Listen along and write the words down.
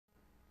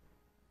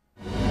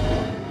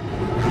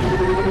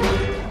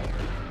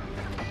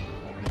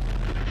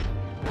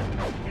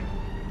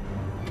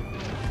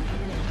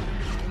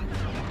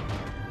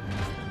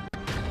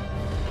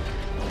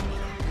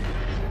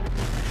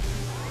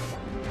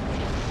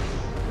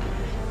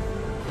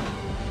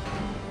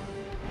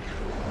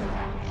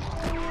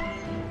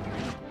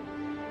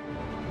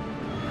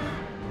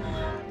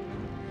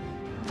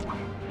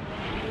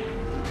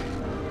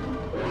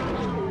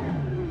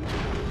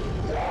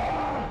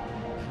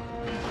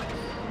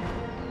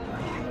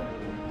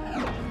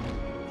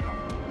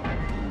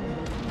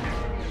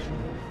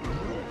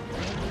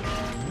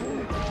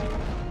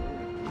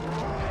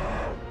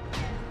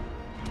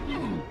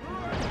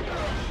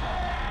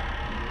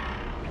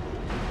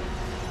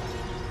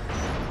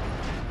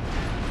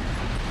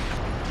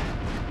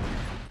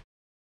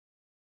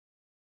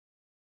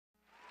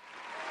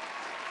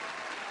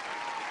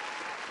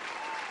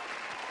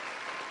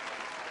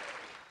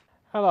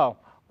Hello,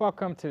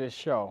 welcome to the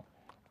show.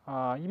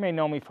 You may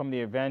know me from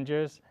the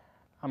Avengers.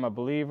 I'm a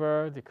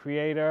believer, the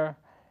creator,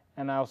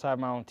 and I also have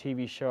my own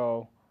TV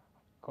show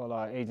called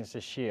Agents of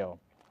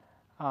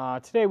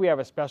S.H.I.E.L.D. Today we have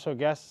a special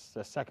guest,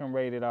 a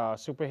second-rated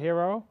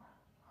superhero,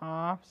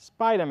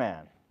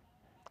 Spider-Man.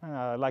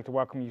 I'd like to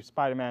welcome you,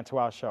 Spider-Man, to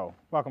our show.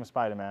 Welcome,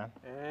 Spider-Man.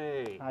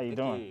 Hey, How you Nicky,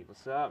 doing?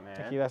 what's up, man?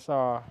 Nicky, that's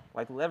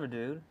Like the lever,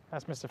 dude.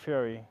 that's Mr.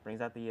 Fury,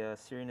 Brings out the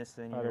seriousness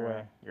in by the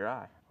way. your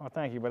eye. Oh,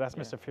 thank you, but that's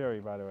Yeah. Mr. Fury,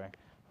 by the way.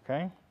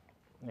 Okay?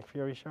 Nick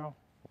Fury show?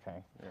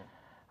 Okay. Yeah.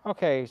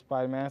 Okay,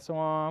 Spider-Man.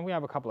 So we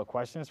have a couple of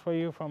questions for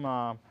you from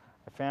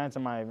the fans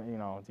of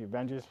the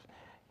Avengers.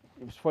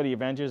 It was for the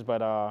Avengers, but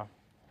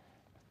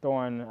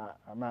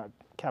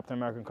Captain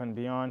America couldn't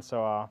be on,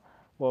 so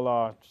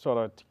we'll sort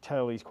of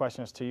tell these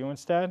questions to you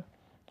instead.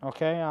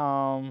 Okay.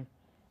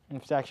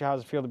 It's actually, how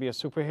does it feel to be a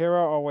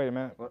superhero? Oh, wait a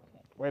minute. What?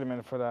 Wait a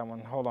minute for that one.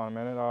 Hold on a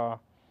minute. How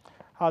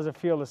does it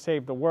feel to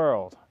save the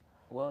world?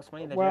 Well, it's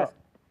funny that Well,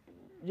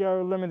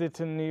 you're limited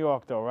to New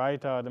York, though, right?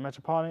 The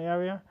metropolitan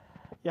area.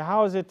 Yeah.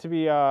 How is it to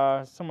be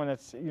someone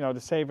that's the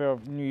savior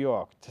of New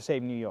York, to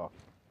save New York,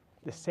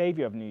 the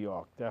savior of New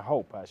York, the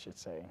hope, I should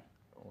say.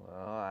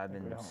 Well, I've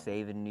been Good home.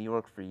 saving New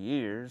York for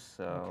years,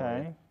 so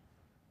Okay.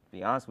 to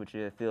be honest with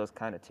you, it feels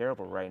kind of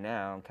terrible right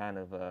now. I'm kind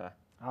of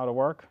Out of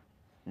work.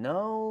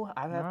 no,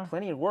 I have No?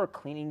 plenty of work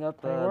cleaning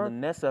up Plenty of the work?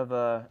 mess of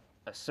a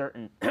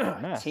certain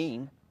Mess?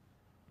 team.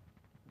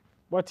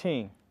 What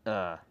team?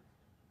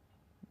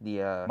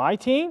 The My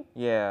team?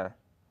 yeah,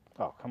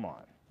 Oh, come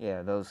on.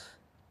 yeah, those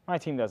My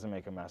team doesn't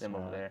make a mess, them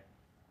man. over there.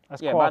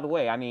 That's Yeah, called, by the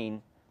way, I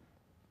mean,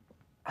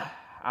 I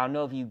don't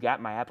know if you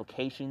got my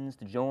applications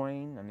to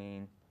join. I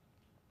mean,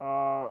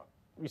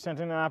 you sent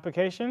in an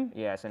application?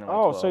 yeah, I sent them like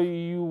Oh, 12. so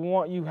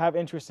you have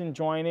interest in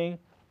joining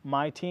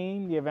my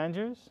team, the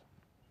Avengers?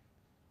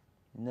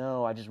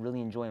 No, I just really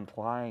enjoy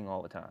implying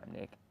all the time,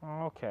 Nick.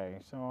 Okay,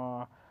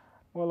 so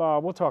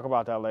we'll talk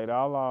about that later.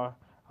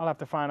 I'll have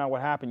to find out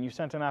what happened. You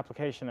sent an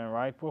application in,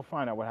 right? We'll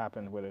find out what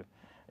happened with it.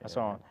 That's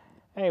Yeah. all.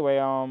 Anyway,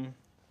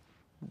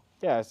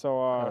 yeah.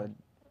 So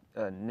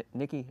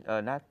Nikki,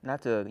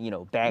 not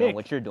to bag Nick, on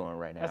what you're doing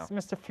right now. that's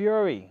Mr.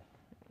 Fury.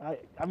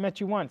 I met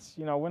you once.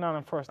 We're not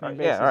on first name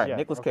basis Yeah, all right, yet.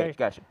 Nicholas okay? Cage,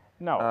 gotcha.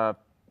 No,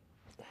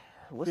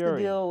 What's Fury.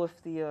 the deal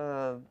with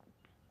the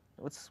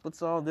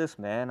what's all this,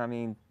 man? I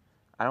mean,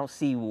 I don't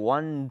see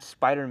one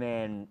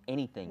Spider-Man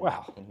anything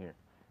Well. in here.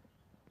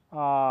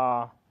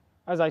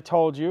 As I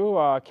told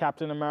you,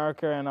 Captain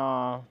America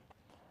and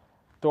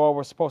Thor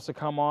were supposed to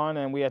come on,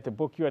 and we had to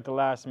book you at the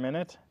last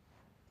minute.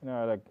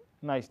 At a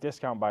nice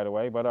discount, by the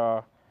way.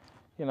 But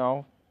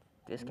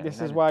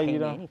This is why you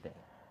don't- anything.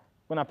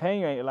 we're not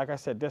paying you, like I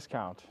said,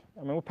 discount.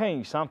 I mean, we're paying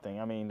you something.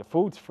 I mean, the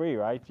food's free,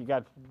 right? You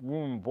got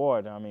room and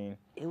board. I mean,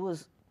 It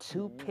was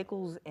 2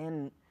 pickles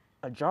and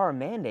a jar of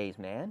mayonnaise,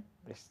 man.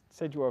 they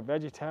said you were a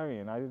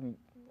vegetarian. I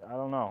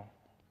don't know.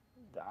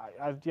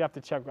 You have to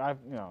check. I'd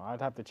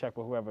have to check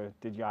with whoever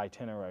did your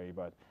itinerary,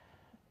 but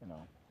And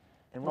All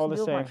what's the the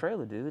deal with my same.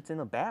 trailer, dude? It's in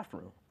the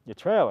bathroom. your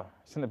trailer,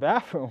 it's in the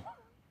bathroom.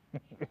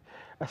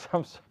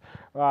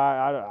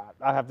 I'd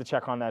have to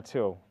check on that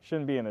too.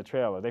 Shouldn't be in the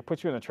trailer. They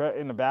put you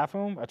in the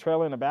bathroom? A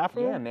trailer in the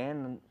bathroom? Yeah,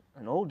 man.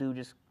 An old dude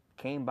just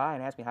came by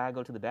and asked me how I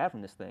go to the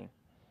bathroom. This thing.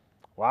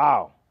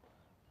 Wow.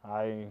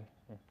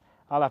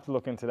 I'll have to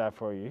look into that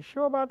for you. You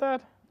sure about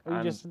that?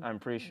 Or you I'm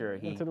pretty sure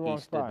he into the wrong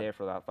stood spot. there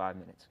for about 5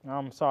 minutes.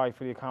 I'm sorry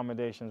for the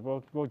accommodations.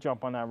 We'll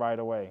jump on that right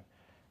away,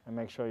 and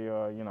make sure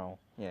you're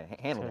Yeah,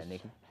 handle that,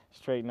 Nicky.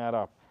 straighten that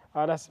up.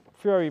 That's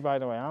Fury, by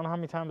the way. I don't know how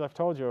many times I've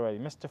told you already,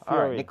 Mr. Fury.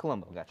 All right, Nick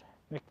Colombo, gotcha.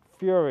 Nick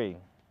Fury.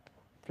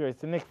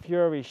 It's the Nick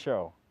Fury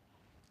show.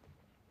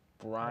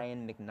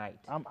 Brian McKnight.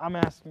 I'm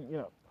asking,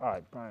 all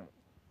right, Brian.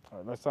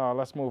 All right,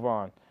 let's move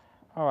on.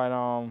 All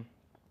right,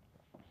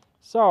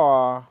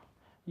 so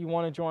you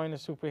want to join the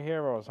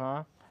superheroes,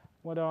 huh?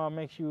 What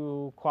makes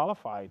you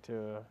qualified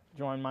to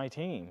join my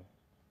team?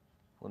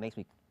 What makes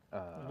me?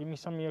 Give me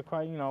some of your,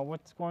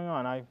 what's going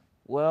on?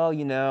 Well,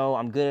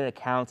 I'm good at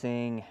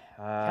accounting.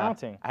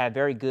 Accounting? I have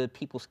very good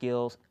people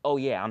skills. Oh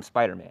yeah, I'm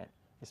Spider-Man.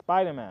 You're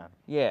Spider-Man.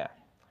 Yeah.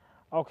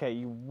 Okay,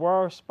 you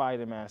were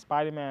Spider-Man.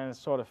 Spider-Man is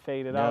sort of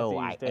faded out No, these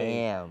I days.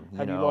 am.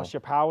 Have you lost your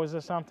powers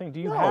or something?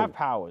 Do you No. have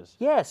powers?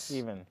 Yes.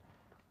 Even.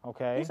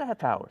 Okay. Yes, I have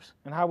powers.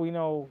 And how we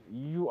know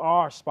you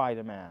are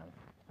Spider-Man?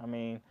 I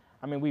mean,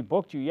 we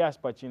booked you, yes,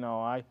 but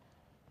a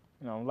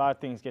lot of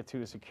things get to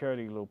the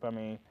security loop. I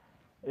mean,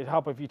 it'd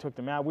help if you took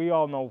the mask. We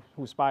all know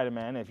who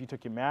Spider-Man is. If you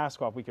took your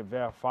mask off, we could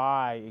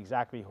verify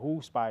exactly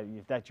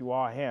that you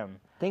are him.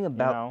 The thing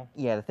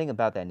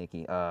about that,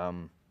 Nikki,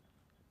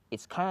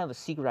 it's kind of a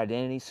secret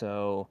identity,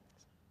 so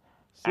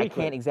I Secret.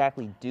 can't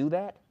exactly do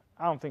that.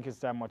 I don't think it's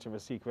that much of a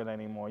secret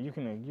anymore. You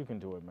can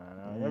do it,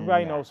 man.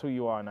 Everybody Nah. knows who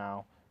you are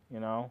now. We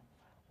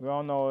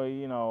all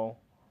know.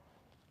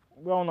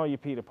 We all know you're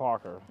Peter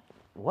Parker.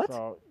 What?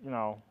 So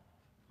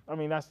I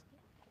mean that's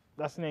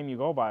the name you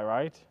go by,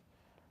 right?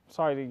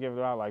 Sorry to give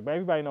it out but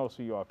everybody knows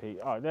who you are, Pete.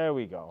 Oh, there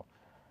we go.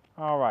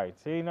 All right.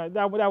 See,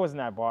 that wasn't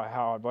that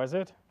hard, was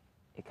it?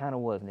 It kind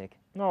of was, Nick.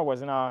 No, it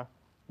wasn't.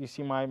 You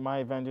see my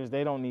Avengers,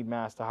 they don't need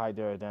masks to hide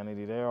their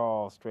identity. They're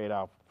all straight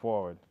out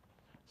forward,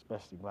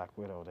 especially Black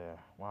Widow there.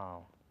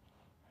 Wow.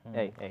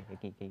 Hey, hey.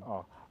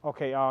 Oh,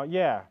 okay,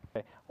 yeah.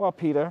 Okay. Well,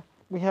 Peter,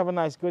 we have a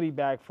nice goodie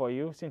bag for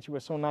you since you were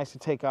so nice to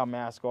take our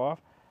mask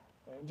off.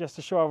 Just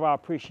to show our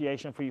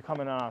appreciation for you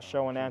coming on our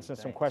show and answering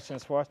some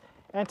questions for us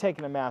and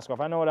taking the mask off.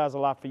 I know that was a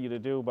lot for you to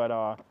do, but,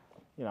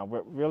 you know,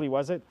 really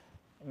was it?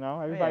 You know,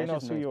 everybody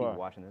knows who you are.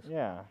 Watching this.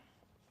 Yeah.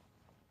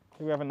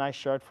 Do we have a nice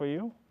shirt for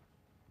you?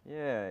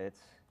 Yeah, it's...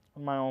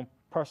 One of my own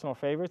personal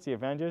favorites, the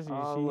Avengers. You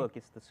see look,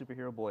 it's the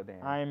superhero boy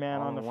band. Iron Man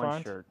all on the in one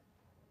front. shirt.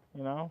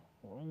 You know?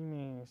 What do you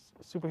mean?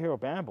 Superhero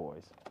band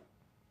boys.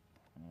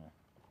 Yeah.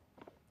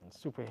 And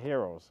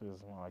superheroes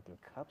is more like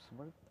a... Cups?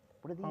 What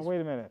are these? Oh,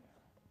 wait a minute.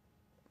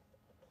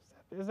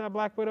 Is that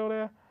Black Widow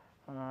there?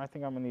 I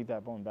think I'm going to need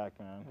that one back,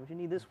 man. What'd you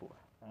need this for?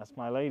 That's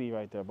my lady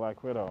right there,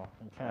 Black Widow.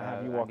 You can't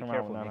have you walking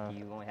around with none of her.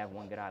 You only have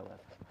one good eye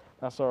left.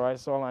 That's all right.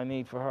 That's all I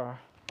need for her.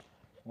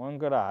 One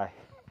good eye.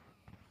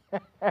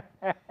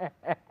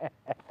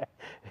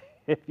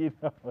 If you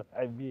know what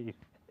I mean.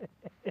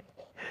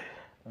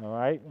 All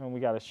right. And we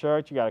got a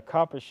shirt. You got a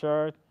cup, a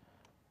shirt.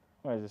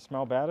 What, does it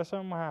smell bad or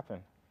something? What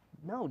happened?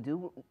 No,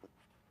 dude.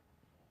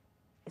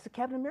 It's a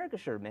Captain America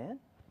shirt, man.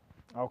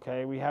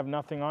 Okay. We have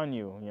nothing on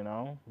you, you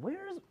know.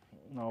 Where's...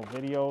 No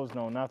videos,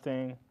 no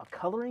nothing. A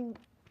coloring?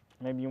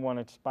 Maybe you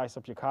want to spice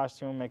up your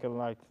costume, make it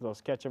like a little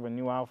sketch of a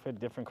new outfit,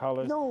 different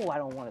colors. No, I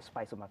don't want to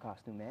spice up my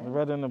costume, man. The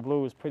red and the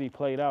blue is pretty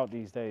played out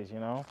these days, you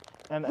know?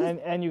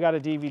 And you got a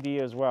DVD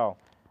as well.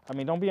 I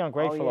mean, don't be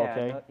ungrateful, oh, yeah,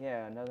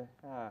 okay? Another...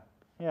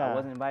 yeah. I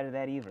wasn't invited to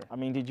that either. I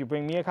mean, did you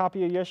bring me a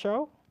copy of your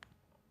show?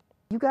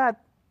 You got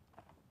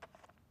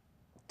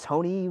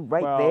Tony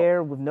right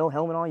there with no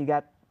helmet on. You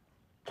got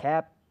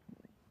Cap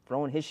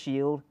throwing his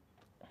shield.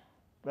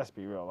 Let's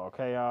be real,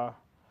 okay?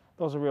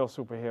 Those are real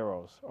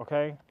superheroes,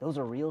 okay? Those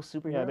are real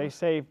superheroes? Yeah, they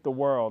saved the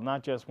world,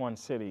 not just one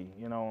city,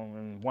 you know,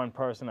 and one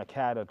person, a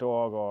cat, a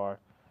dog, or,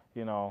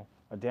 you know,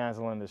 a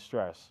damsel in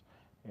distress,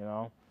 you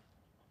know?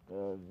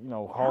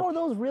 Hulk, how are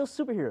those real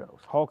superheroes?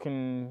 Hulk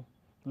can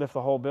lift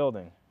the whole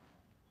building.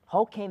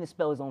 Hulk can't even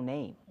spell his own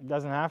name. He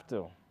doesn't have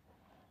to.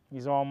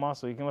 He's all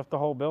muscle. He can lift the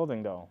whole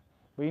building, though.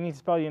 But you need to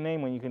spell your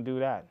name when you can do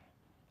that.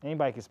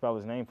 Anybody can spell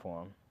his name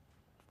for him.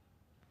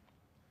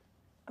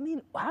 I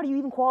mean, how do you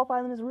even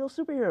qualify them as real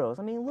superheroes?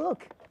 I mean,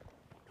 look.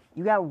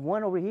 You got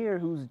one over here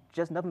who's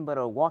just nothing but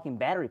a walking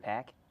battery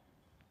pack.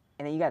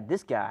 And then you got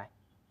this guy.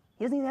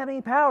 He doesn't even have any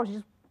powers. He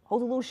just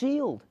holds a little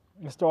shield.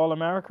 Mr.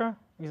 All-America?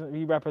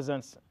 He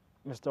represents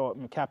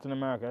Mr. Captain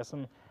America. That's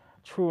some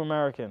true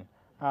American.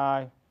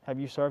 Have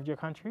you served your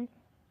country?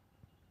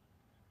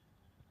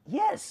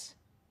 Yes.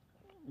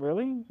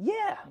 Really?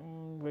 Yeah.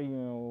 You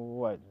know,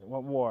 what?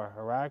 What war?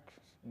 Iraq?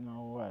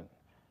 No, what?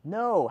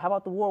 No. How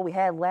about the war we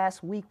had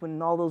last week when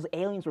all those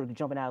aliens were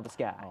jumping out of the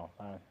sky? Oh,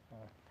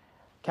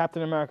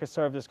 Captain America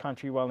served his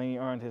country well and he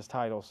earned his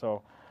title,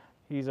 so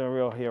he's a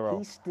real hero.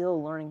 He's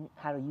still learning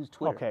how to use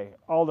Twitter. Okay,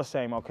 all the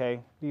same,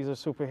 okay? These are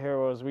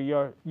superheroes.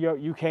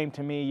 You came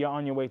to me, you're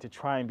on your way to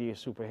try and be a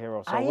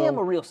superhero. So I am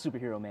a real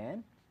superhero,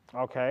 man.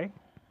 Okay.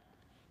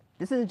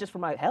 This isn't just for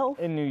my health.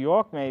 In New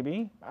York,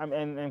 maybe.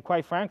 And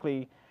quite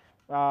frankly,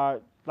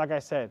 like I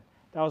said,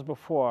 that was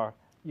before.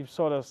 You've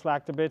sort of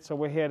slacked a bit, so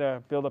we're here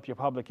to build up your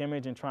public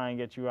image and try and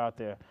get you out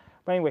there.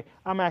 But anyway,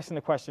 I'm asking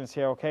the questions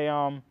here, okay?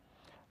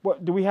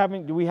 What do we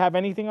have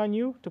anything on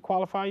you to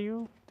qualify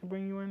you to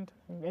bring you in?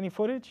 Any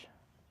footage?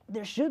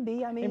 There should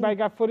be. I mean, anybody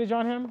got footage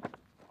on him?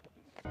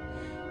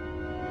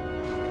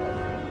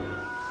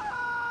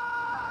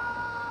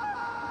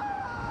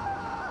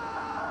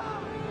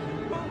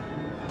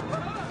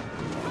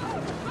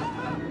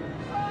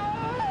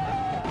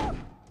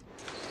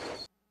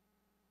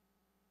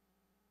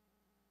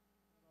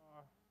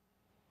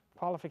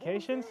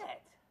 Qualifications? What was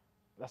that?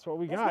 That's what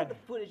we That's got. not the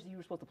footage that you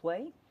were supposed to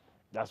play.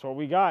 That's what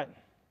we got.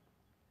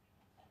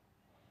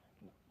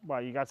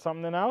 What, you got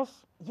something else?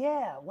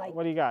 Yeah, like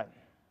What do you got?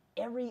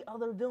 every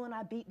other villain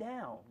I beat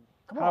down.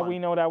 Come How on. we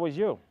know that was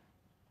you?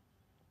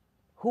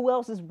 Who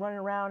else is running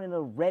around in a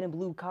red and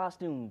blue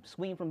costume,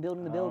 swinging from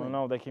building to I building? don't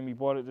know. They can be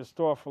bought at the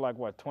store for like,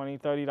 what, $20,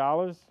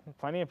 $30?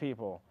 Plenty of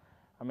people.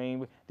 I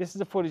mean, this is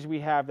the footage we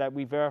have that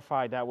we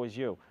verified that was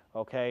you,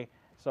 okay?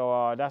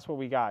 So that's what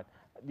we got.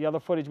 The other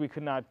footage we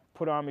could not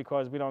put on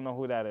because we don't know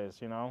who that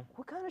is, you know?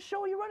 What kind of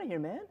show are you running here,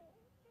 man?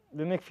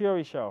 The Nick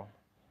Fury show.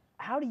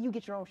 How do you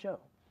get your own show?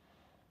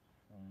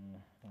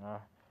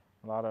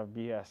 A lot of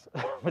BS.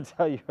 I'm going to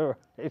tell you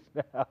right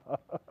now.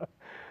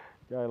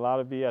 Yeah, a lot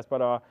of BS.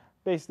 But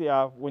basically,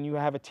 when you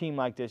have a team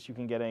like this, you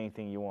can get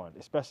anything you want,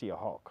 especially a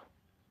Hulk.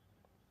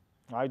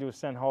 All I do is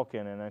send Hulk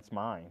in, and it's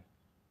mine.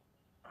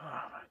 Oh,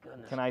 my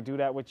goodness. Can I do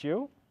that with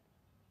you?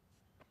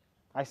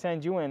 I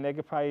send you in, they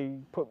could probably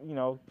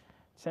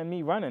send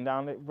me running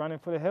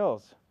for the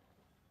hills.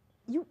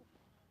 You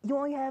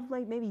only have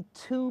like maybe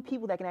 2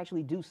 people that can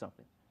actually do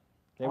something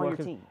on your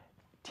team.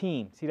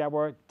 Team. See that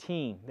word?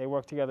 Team. They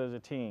work together as a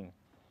team.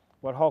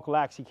 What Hulk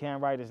lacks, he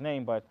can't write his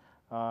name, but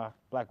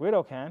Black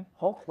Widow can.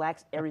 Hulk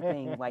lacks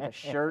everything like a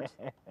shirt,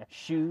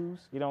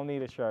 shoes. You don't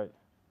need a shirt.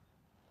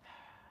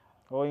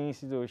 All he needs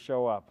to do is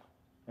show up,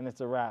 and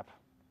it's a wrap.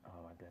 Oh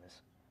my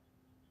goodness.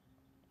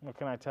 What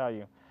can I tell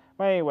you?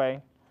 But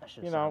anyway, I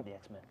should you have know, signed the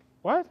X-Men.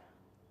 what?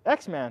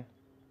 X-Men?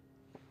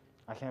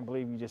 I can't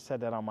believe you just said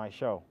that on my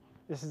show.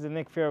 This is the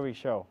Nick Fury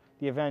show,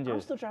 the Avengers.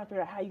 I'm still trying to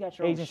figure out how you got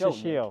your own Agents show, of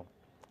Shield.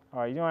 All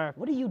right, you don't have.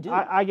 What do you do?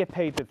 I get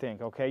paid to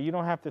think. Okay, you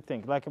don't have to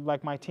think.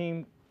 Like my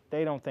team,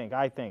 they don't think.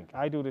 I think.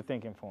 I do the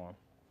thinking for them.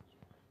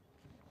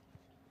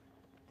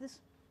 This.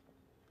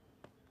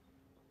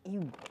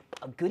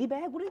 A goodie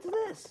bag? What is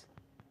this?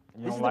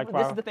 You This don't is, like this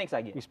our- is the thanks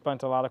I We get.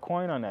 spent a lot of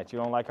coin on that. You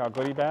don't like our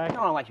goodie bag?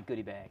 No, I don't like your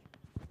goodie bag.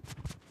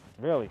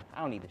 Really?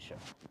 I don't need this show.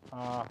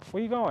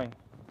 Where you going?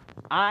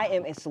 I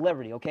am a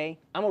celebrity, okay?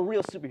 I'm a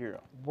real superhero.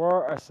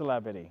 We're a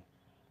celebrity.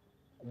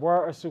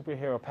 We're a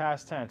superhero.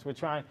 Past tense. We're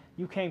trying.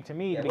 You came to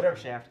me. Yeah, to whatever,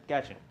 Shaft.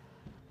 Gotcha.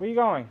 Where you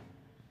going?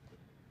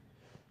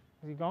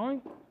 Is he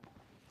going?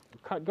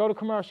 Go to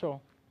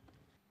commercial.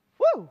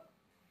 Woo!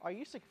 Are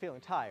you sick of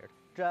feeling tired,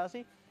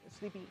 drowsy, and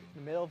sleepy in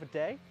the middle of the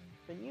day?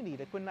 Then you need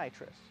Liquid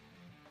Nitrous.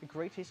 A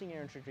great tasting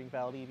energy drink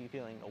that'll leave you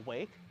feeling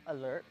awake,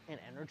 alert, and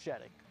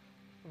energetic.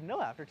 With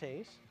no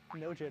aftertaste,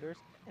 no jitters,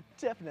 and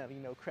definitely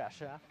no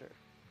crash after.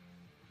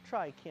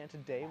 Try a can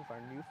today with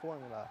our new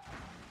formula.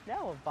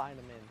 Now with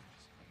vitamins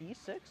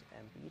B6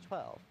 and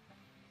B12.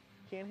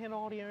 Can't handle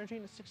all the energy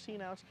in a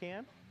 16-ounce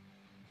can?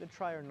 Then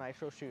try our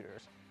Nitro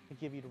Shooters to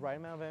give you the right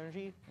amount of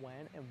energy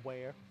when and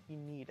where you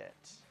need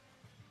it.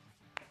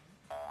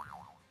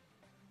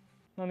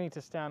 No need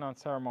to stand on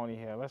ceremony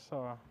here. Let's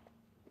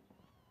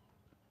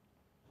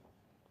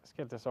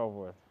get this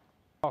over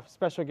with.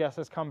 Special guest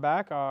has come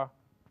back.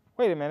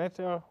 Wait a minute.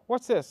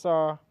 What's this?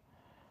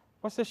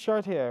 What's this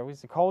shirt here?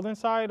 Is it cold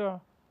inside?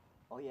 Or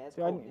Oh, yeah, it's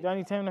do I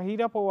need to turn the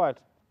heat up or what?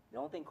 The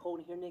only thing cold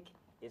in here, Nick,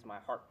 is my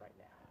heart right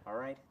now, all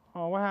right?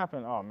 Oh, what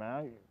happened? Oh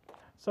man.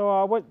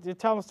 So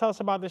tell us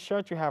about this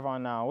shirt you have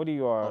on now. What are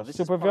you, a this is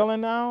super part- villain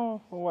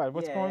now? Or what?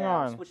 What's going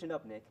I'm on? switching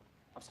up, Nick.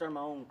 I'm starting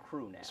my own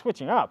crew now.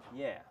 Switching up.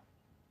 Yeah.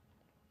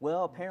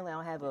 Well, apparently I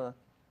don't have a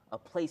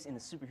place in the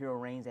superhero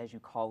range, as you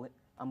call it.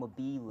 I'm a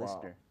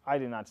B-lister. I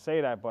did not say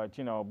that, but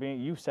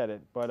you said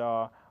it.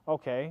 But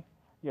okay,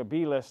 you're a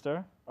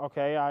B-lister.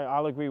 Okay,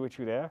 I'll agree with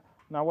you there.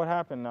 Now what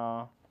happened?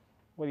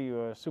 What are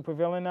you, a super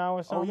villain now or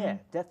Oh, something? yeah,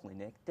 definitely,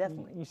 Nick,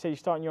 definitely. You say you're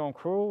starting your own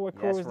crew? What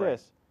crew That's is right.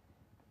 this?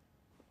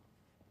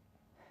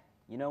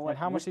 You know what?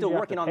 how We're much did still you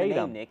have working to on the pay name,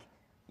 them? Nick.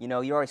 You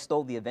know, you already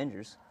stole the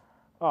Avengers.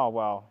 Oh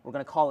well. We're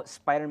going to call it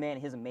Spider-Man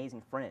and His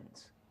Amazing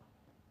Friends.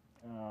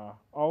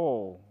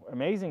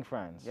 Amazing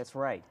Friends. That's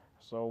right.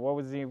 So what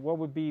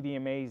would be the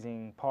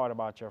amazing part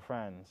about your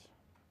friends?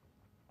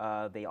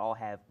 They all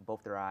have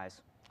both their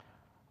eyes.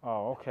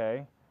 Oh,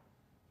 okay.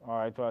 All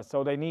right, but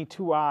so they need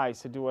two eyes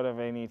to do whatever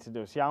they need to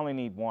do. See, I only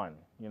need one,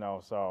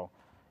 so,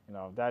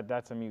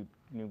 that's a mute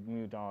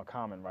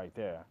comment right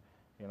there.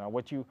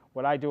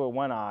 What I do with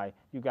one eye,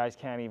 you guys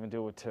can't even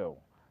do with two.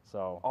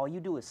 So All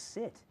you do is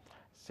sit.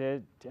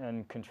 sit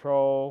and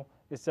control.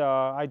 It's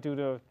I do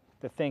the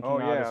thinking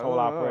of this whole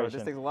operation.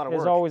 this takes a lot of There's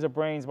work. always a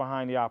brains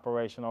behind the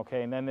operation,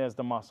 okay? And then there's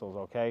the muscles,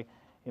 okay?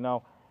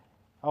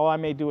 All I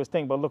may do is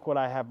think, but look what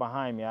I have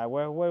behind me.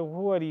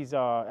 Who are these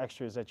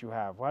extras that you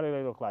have? What do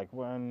they look like?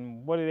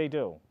 What do they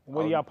do?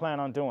 What do y'all plan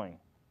on doing?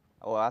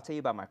 Oh, I'll tell you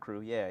about my crew.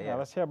 Yeah.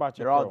 Let's hear about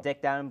your They're all crew.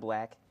 decked out in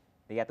black.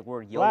 They got the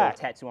word YOLO Black.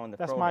 tattooed on the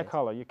That's pro my heads.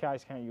 color. You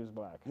guys can't use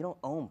black. You don't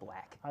own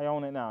black. I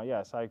own it now,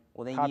 yes. I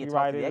Well, then you need to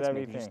talk to copyrighted the X-Men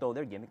because everything. you stole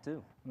their gimmick,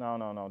 too.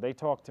 No. They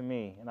talk to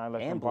me, and I let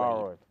them And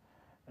borrow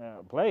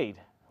it. Blade?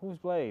 Who's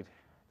Blade?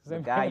 Does The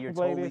anybody guy know who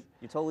Blade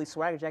you're totally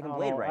swagger jacking I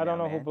Blade don't know, right I don't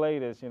now, know who man.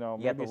 Blade is, You got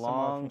maybe the someone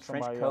long from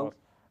trench somebody coat. else.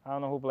 I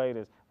don't know who Blade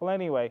is. Well,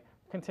 anyway,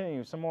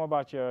 continue. Some more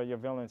about your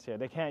villains here.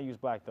 They can't use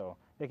black, though.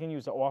 They can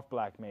use the off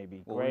black,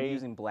 maybe. Well, we're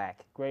using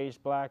black. Grayish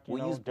black,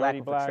 We'll use black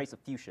dirty with black. a trace of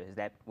fuchsia.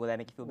 Will that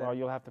make you feel better? Well,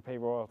 you'll have to pay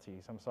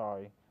royalties. I'm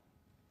sorry.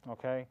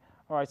 Okay?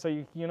 All right, so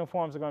your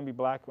uniforms are going to be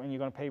black, and you're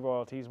going to pay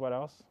royalties. What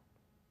else?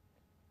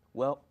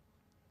 Well,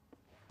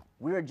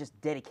 we're just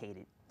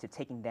dedicated to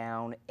taking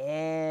down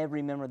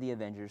every member of the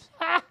Avengers.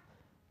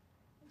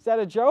 Is that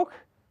a joke?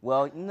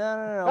 Well,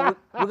 no.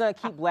 We're going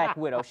to keep Black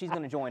Widow. She's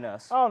going to join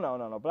us. Oh,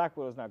 no. Black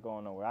Widow's not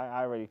going nowhere.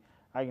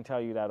 I can tell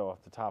you that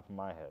off the top of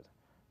my head.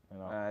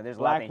 There's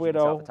a lot of things you can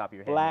tell off the top of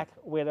your head. Black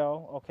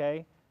Widow,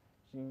 okay?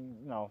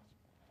 No,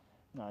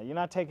 you're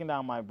not taking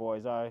down my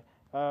boys. How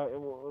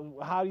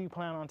do you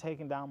plan on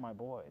taking down my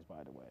boys,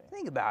 by the way?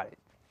 Think about it.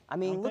 I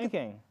mean, I'm look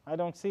thinking. I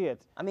don't see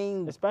it. I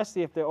mean,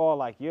 Especially if they're all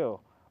like you.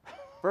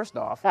 first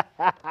off,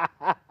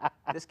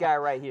 this guy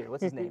right here,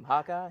 what's his name?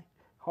 Hawkeye?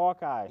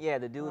 Hawkeye. Yeah,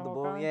 the dude with the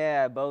bow. Hawkeye?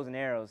 Yeah, bows and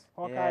arrows.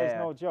 Hawkeye is yeah.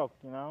 no joke,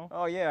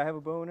 Oh yeah, I have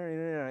a bow and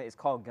arrow. It's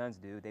called guns,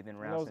 dude. They've been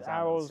around Those since I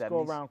don't know, arrows the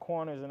go 70s. around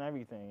corners and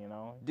everything,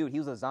 Dude, he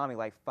was a zombie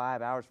like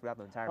 5 hours throughout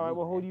the entire All right, movie.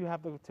 well, who man. do you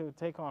have to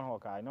take on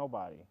Hawkeye?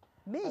 Nobody.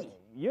 Me?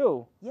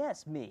 You?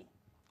 Yes, me.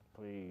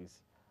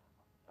 Please.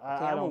 Okay,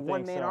 I I'm a don't think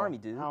one-man so. army,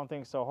 dude. I don't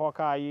think so.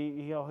 Hawkeye,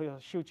 he'll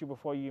shoot you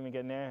before you even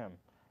get near him.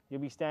 You'll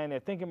be standing there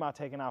thinking about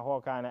taking out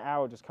Hawkeye, and an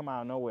arrow just come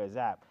out of nowhere,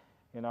 zap.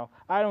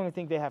 I don't even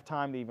think they have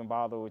time to even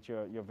bother with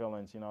your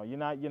villains.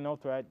 You're no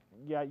threat.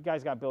 Yeah, you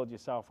guys got to build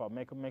yourself up.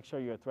 Make sure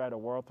you're a threat, a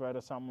world threat,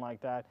 or something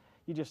like that.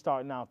 You're just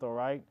starting out, though,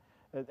 right?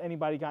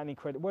 Anybody got any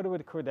credit? What are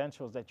the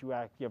credentials that you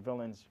act your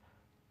villains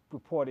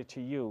reported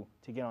to you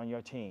to get on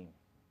your team?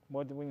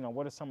 What do we know?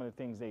 What are some of the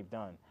things they've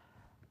done?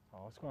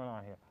 Oh, what's going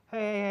on here?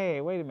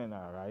 Hey, wait a minute,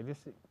 all right.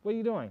 What are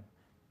you doing?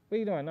 What are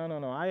you doing?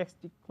 No. I asked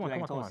you, come Dude, I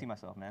can on. totally see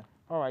myself, man.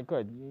 All right,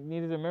 good. You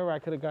needed a mirror. I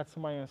could have got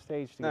somebody on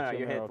stage to No, get no, you a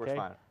your mirror, head okay?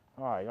 works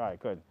fine. All right,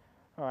 good.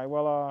 All right,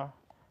 well,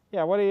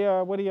 yeah. What do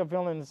your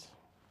villains?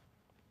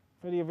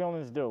 What do your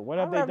villains do? What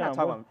have they I'd rather done? not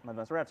talk about my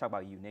villains. I'd rather talk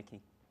about you, Nicky.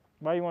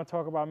 Why you want to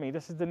talk about me?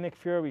 This is the Nick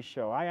Fury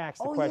show. I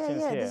ask the Oh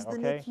questions yeah, here, this is the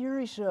okay? Nick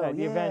Fury show. Yeah,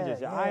 the Avengers.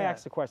 Yeah. I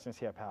ask the questions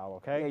here, pal.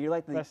 Okay? Yeah, you're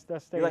like the let's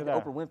stay you're like with the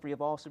that. Oprah Winfrey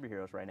of all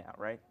superheroes right now,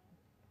 right?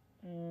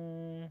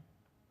 Something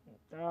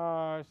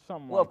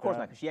Well, like of course that.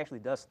 not, because she actually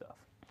does stuff.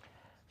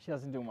 She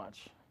doesn't do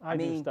much. I I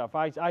do mean, stuff.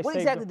 I What saved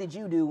exactly did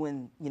you do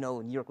when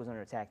New York was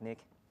under attack, Nick?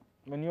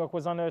 when New York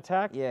was under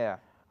attack? Yeah.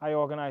 I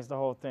organized the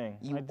whole thing.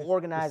 You I did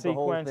organized the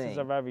whole sequences thing.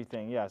 of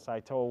everything. Yes, I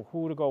told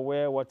who to go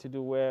where, what to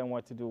do where, and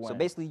what to do when. So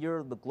basically,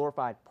 you're the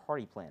glorified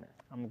party planner.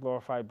 I'm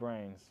glorified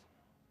brains.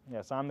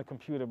 Yes, I'm the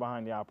computer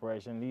behind the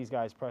operation. These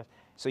guys press.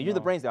 So you're the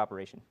No. brains of the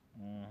operation.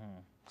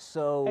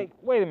 So Hey,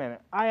 wait a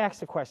minute. I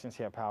asked the questions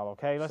here, pal.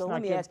 Okay, So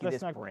let me ask you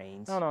this,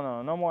 brains.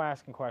 No more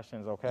asking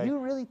questions. Okay. you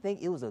really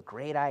think it was a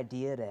great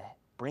idea to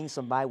bring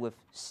somebody with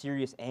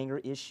serious anger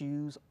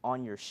issues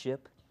on your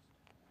ship?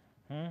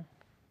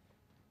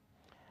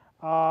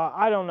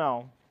 I don't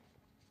know.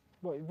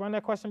 Run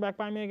that question back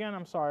by me again.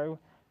 I'm sorry,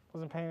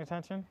 wasn't paying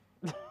attention.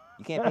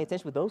 You can't pay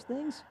attention with those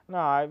things? No,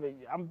 I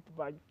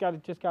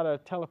just got a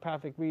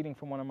telepathic reading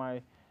from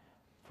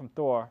from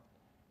Thor.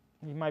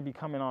 He might be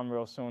coming on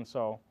real soon,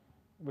 so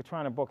we're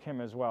trying to book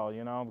him as well,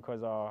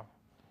 because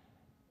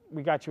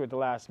we got you at the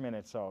last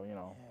minute, so, Yeah.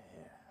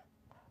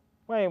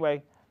 Well,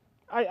 anyway,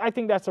 I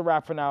think that's a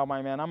wrap for now,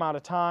 my man. I'm out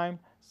of time,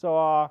 so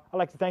I'd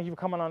like to thank you for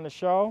coming on the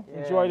show.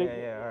 Enjoyed it.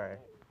 Yeah, all right.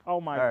 Oh,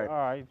 my All God.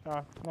 All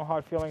right. No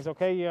hard feelings,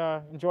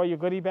 okay? Enjoy your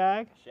goodie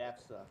bag.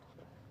 Shaft sucked.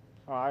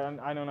 Oh,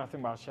 I know nothing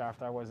about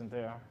Shaft. I wasn't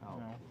there. Oh,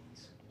 you know.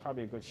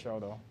 Probably a good show,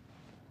 though.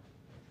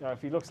 Yeah,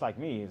 if he looks like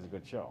me, he's a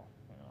good show.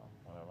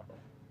 Whatever.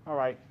 All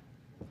right.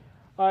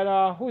 All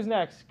right, who's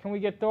next? Can we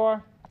get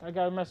Thor? I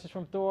got a message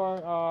from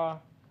Thor.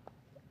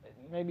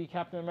 Maybe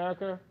Captain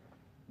America.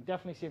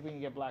 Definitely see if we can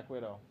get Black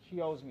Widow.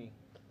 She owes me.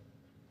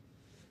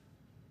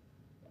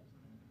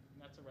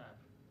 That's a wrap.